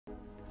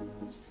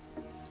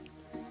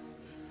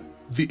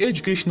The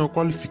educational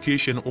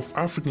qualification of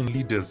African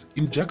leaders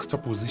in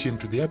juxtaposition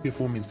to their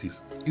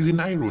performances is an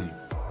irony.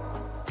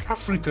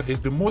 Africa has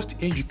the most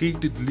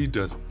educated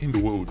leaders in the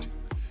world,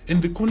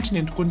 and the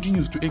continent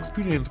continues to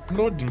experience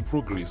plodding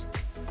progress.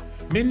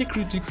 Many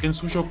critics and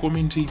social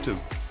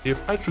commentators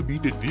have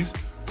attributed this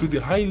to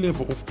the high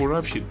level of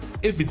corruption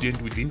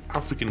evident within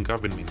African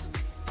governments.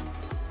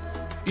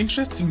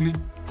 Interestingly,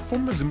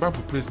 former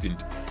Zimbabwe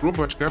President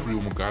Robert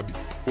Gabriel Mugabe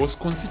was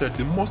considered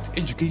the most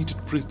educated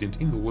president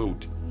in the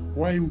world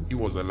while he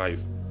was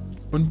alive.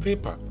 On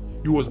paper,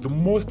 he was the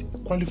most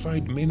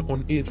qualified man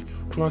on earth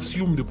to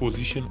assume the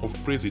position of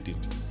president.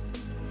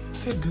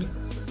 Sadly,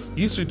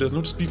 history does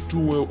not speak too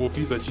well of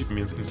his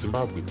achievements in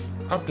Zimbabwe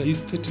after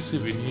his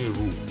 37-year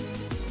rule.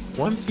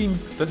 One thing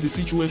that the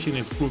situation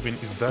has proven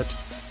is that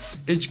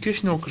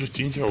educational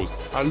credentials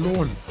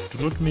alone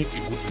do not make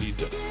a good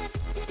leader.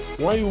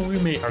 While we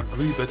may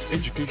agree that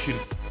education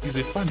is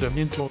a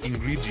fundamental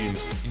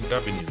ingredient in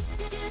governance,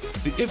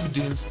 the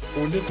evidence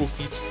or lack of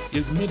it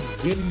has made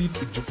very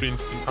little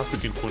difference in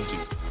African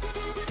context.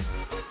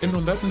 And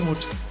on that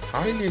note,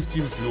 highly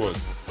esteemed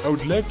viewers, I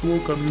would like to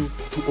welcome you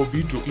to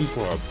Obido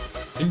Info Hub.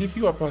 And if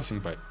you are passing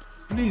by,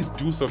 please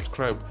do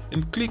subscribe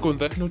and click on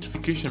that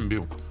notification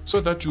bell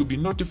so that you'll be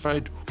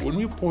notified when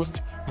we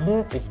post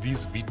more of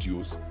these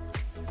videos.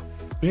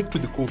 Back to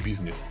the core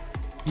business.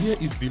 Here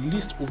is the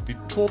list of the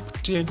top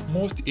 10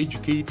 most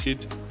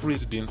educated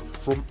presidents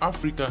from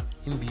Africa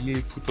in the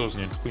year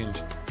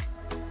 2020.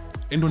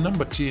 And on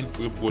number 10,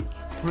 we've got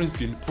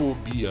President Paul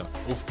Biya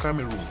of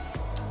Cameroon.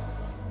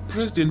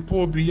 President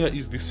Paul Biya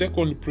is the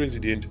second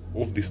president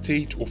of the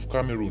state of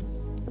Cameroon.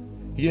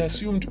 He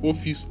assumed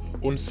office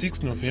on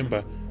 6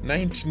 November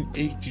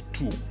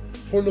 1982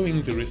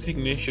 following the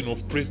resignation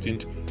of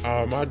President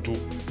Ahmadou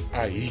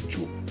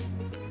Ahidjo.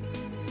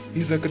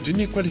 His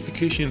academic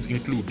qualifications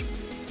include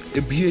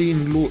a BA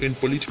in Law and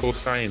Political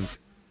Science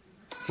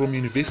from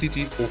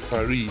University of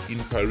Paris in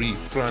Paris,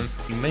 France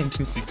in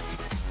 1960,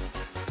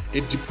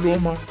 a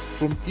diploma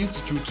from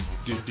Institut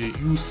des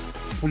Hautes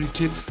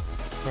Politiques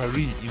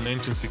Paris in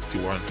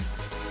 1961,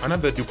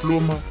 another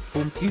diploma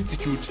from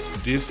Institut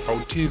des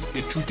Hautes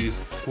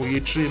Études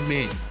Poitiers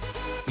May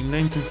in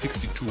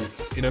 1962,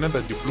 and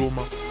another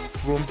diploma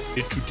from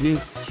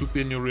Études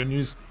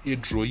Supérieures et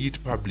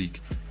Droit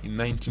Public in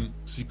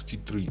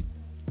 1963.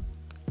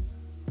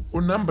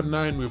 On number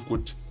 9, we've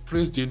got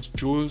President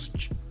Jorge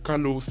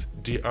Carlos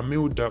de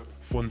Almeida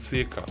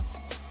Fonseca.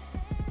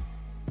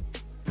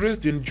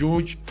 President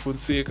Jorge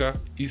Fonseca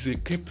is a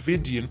Cape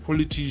Verdean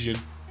politician,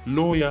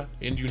 lawyer,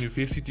 and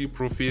university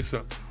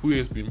professor who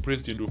has been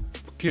president of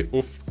Cape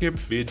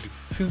Verde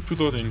since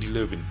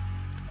 2011.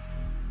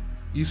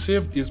 He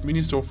served as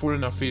Minister of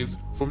Foreign Affairs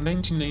from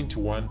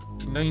 1991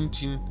 to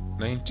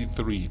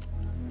 1993.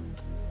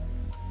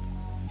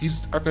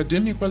 His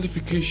academic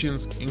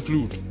qualifications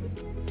include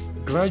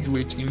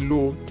graduate in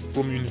law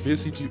from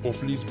University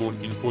of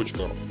Lisbon in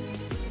Portugal,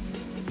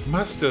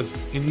 Masters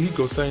in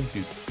Legal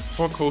Sciences,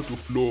 Faculty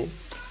of Law,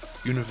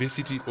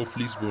 University of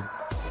Lisbon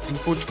in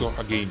Portugal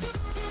again.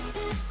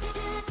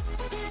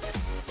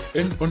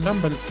 And on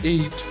number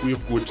 8,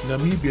 we've got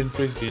Namibian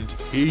President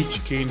H.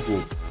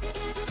 Geingob.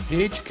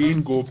 H.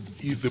 Geingob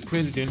is the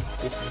president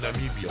of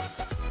Namibia.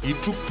 He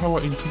took power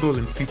in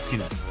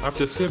 2015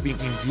 after serving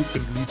in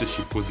different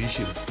leadership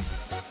positions.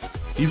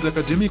 His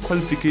academic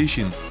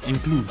qualifications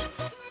include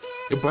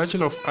a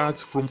Bachelor of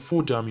Arts from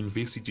Fordham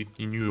University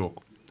in New York,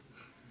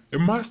 a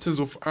Masters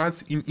of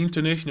Arts in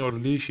International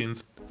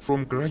Relations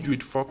from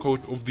Graduate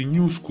Faculty of the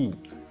New School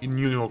in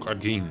New York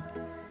again.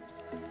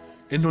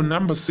 And on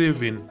number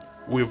 7,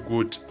 we've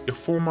got a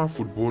former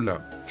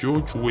footballer,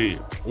 George Weah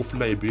of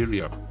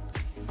Liberia.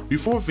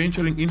 Before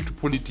venturing into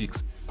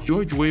politics,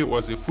 George Weah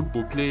was a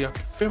football player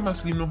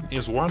famously known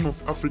as one of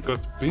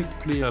Africa's best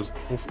players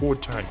of all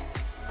time.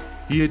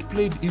 He had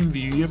played in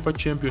the UEFA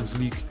Champions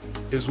League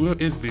as well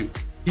as the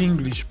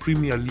English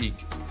Premier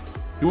League.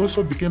 He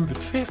also became the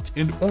first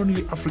and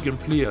only African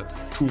player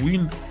to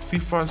win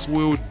FIFA's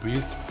World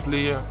Best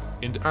Player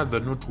and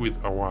other noteworthy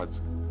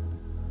awards.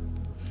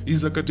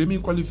 His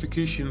academic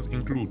qualifications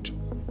include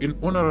an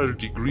honorary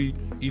degree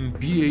in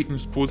BA in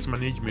Sports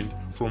Management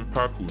from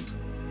Parkwood,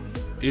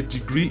 a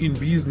degree in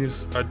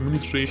Business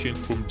Administration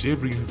from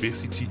Jeffrey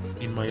University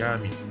in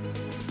Miami,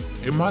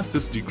 a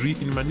master's degree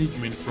in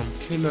management from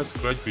Keller's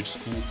Graduate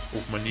School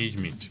of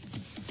Management.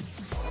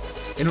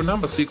 And on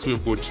number 6,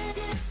 we've got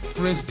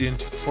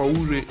President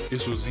Faure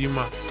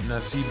Esozima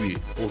Nasibe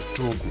of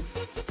Togo.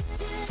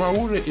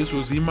 Faure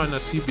Esozima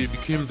Nasibe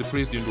became the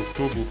president of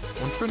Togo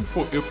on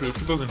 24 April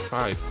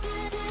 2005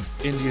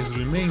 and he has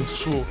remained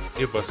so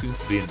ever since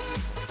then.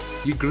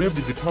 He grabbed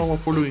the power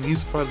following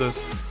his father's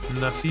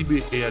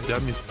Nasibe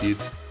Eyadame's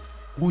death,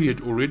 who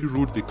had already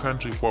ruled the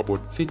country for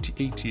about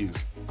 38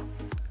 years.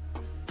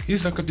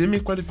 His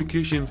academic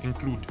qualifications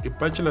include a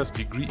bachelor's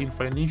degree in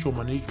financial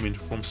management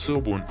from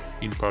Sorbonne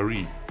in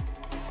Paris,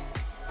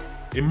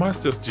 a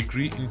master's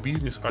degree in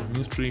business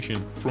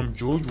administration from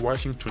George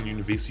Washington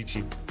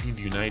University in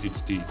the United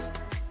States.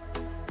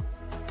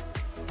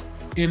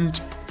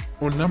 And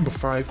on number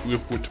 5,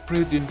 we've got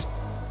President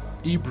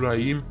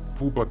Ibrahim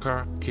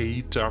Boubacar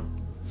Keïta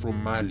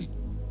from Mali.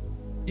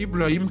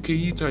 Ibrahim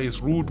Keïta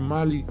has ruled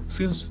Mali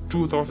since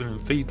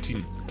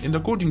 2013, and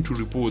according to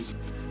reports,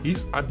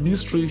 his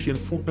administration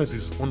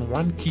focuses on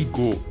one key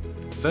goal,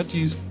 that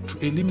is to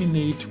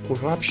eliminate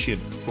corruption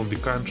from the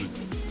country.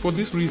 For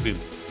this reason,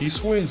 he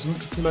swears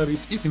not to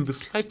tolerate even the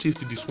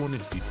slightest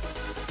dishonesty.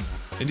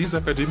 And his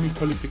academic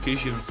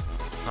qualifications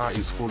are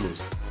as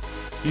follows.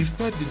 He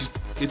studied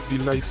at the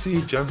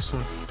Lycée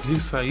Janson de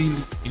Sahel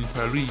in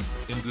Paris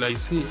and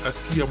Lycée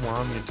Askia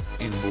Mohammed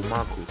in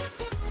Bamako.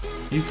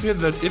 He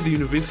feathered at the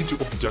University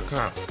of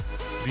Dakar,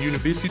 the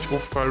University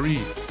of Paris,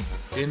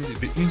 and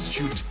the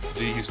Institut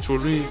d'Histoire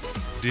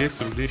des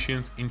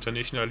Relations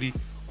Internationales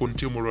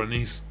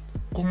Contemporaines,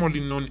 commonly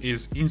known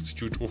as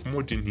Institute of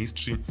Modern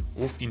History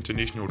of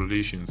International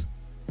Relations.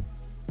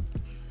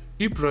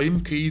 Ibrahim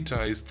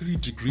Keïta has 3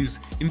 degrees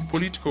in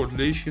political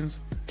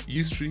relations,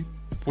 history,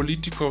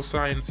 political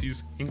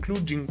sciences,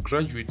 including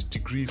graduate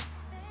degrees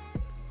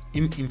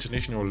in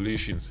international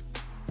relations.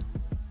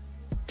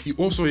 He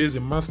also has a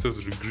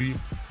master's degree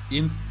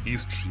in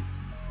history.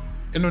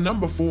 And on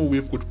number 4,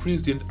 we've got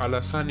President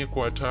Alassane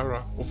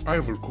Ouattara of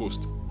Ivory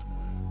Coast.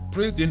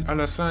 President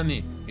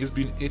Alassane has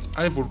been at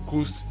Ivory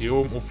Coast's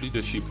helm of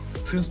leadership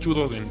since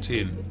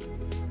 2010.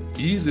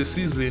 He is a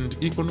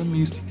seasoned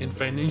economist and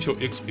financial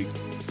expert.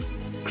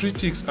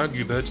 Critics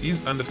argue that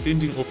his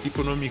understanding of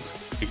economics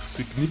has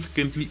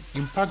significantly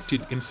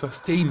impacted and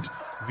sustained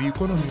the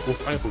economy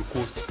of Ivory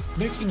Coast,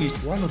 making it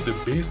one of the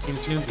best in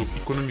terms of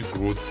economic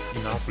growth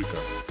in Africa.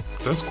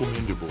 That's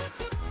commendable.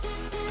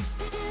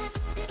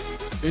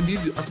 And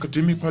his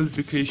academic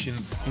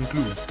qualifications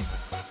include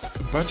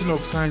a Bachelor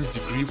of Science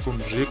degree from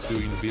Drexel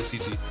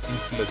University in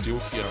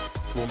Philadelphia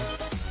from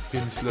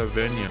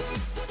Pennsylvania,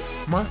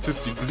 Master's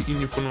degree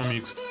in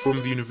Economics from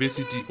the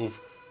University of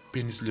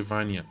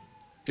Pennsylvania,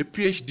 a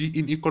PhD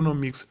in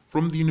Economics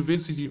from the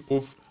University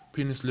of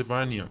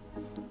Pennsylvania.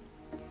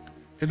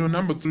 And on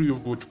number 3,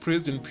 we've got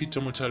President Peter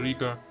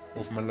Mutharika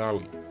of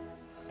Malawi.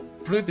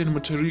 President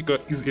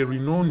Mutharika is a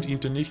renowned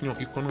international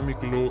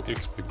economic law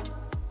expert.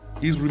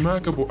 His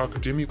remarkable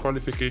academic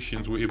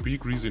qualifications were a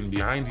big reason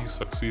behind his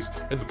success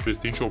at the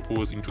presidential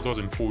polls in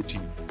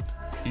 2014.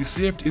 He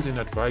served as an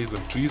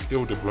advisor to his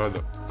elder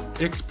brother,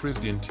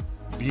 ex-President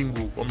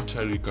Bingu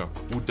Mutharika,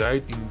 who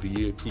died in the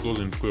year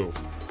 2012.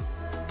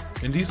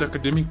 And his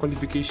academic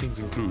qualifications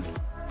include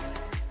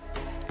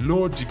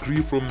law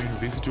degree from the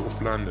University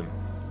of London,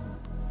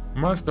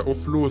 Master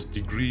of Laws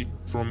degree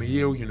from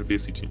Yale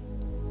University,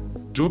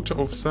 Doctor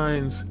of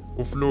Science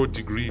of Law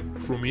degree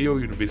from Yale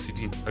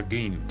University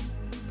again.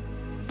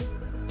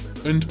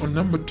 And on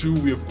number 2,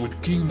 we have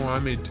got King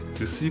Mohammed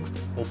VI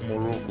of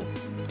Morocco.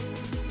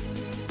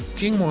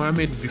 King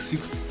Mohammed VI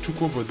took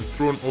over the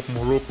throne of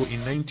Morocco in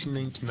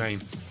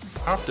 1999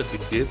 after the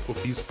death of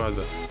his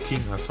father, King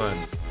Hassan.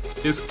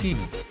 As king,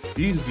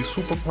 he is the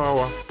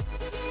superpower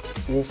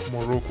of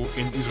Morocco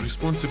and is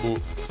responsible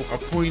for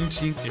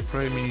appointing a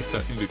prime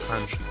minister in the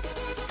country.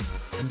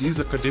 And his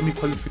academic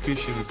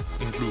qualifications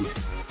include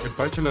a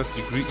bachelor's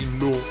degree in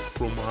law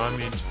from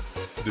Mohammed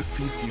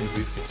V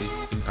University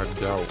in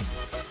Agdao,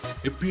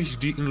 a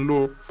PhD in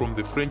law from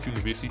the French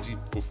University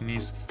of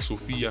Nice,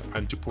 Sophia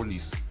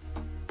Antipolis.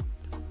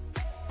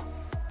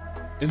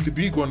 And the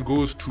big one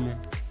goes to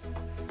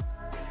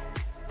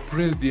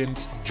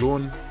President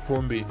John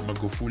Pombe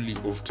Magufuli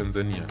of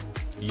Tanzania.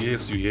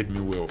 Yes, you heard me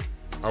well.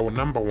 Our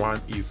number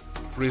 1 is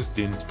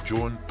President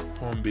John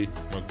Pombe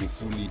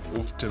Magufuli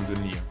of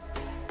Tanzania.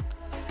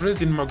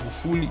 President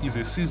Magufuli is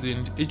a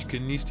seasoned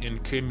educationist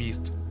and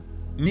chemist.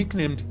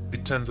 Nicknamed the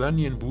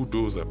Tanzanian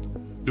Bulldozer,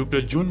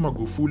 Dr. John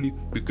Magufuli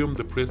became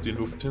the president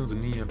of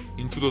Tanzania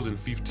in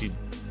 2015.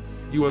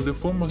 He was a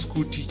former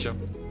school teacher.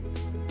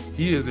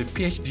 He has a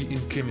PhD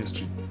in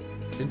chemistry,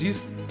 and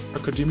his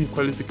academic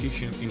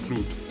qualifications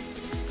include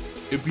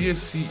a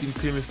BSc in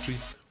chemistry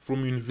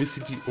from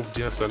University of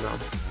Dar es Salaam,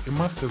 a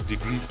master's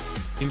degree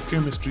in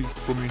chemistry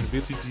from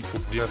University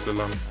of Dar es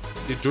Salaam,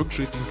 a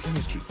doctorate in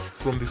chemistry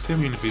from the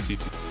same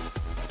university,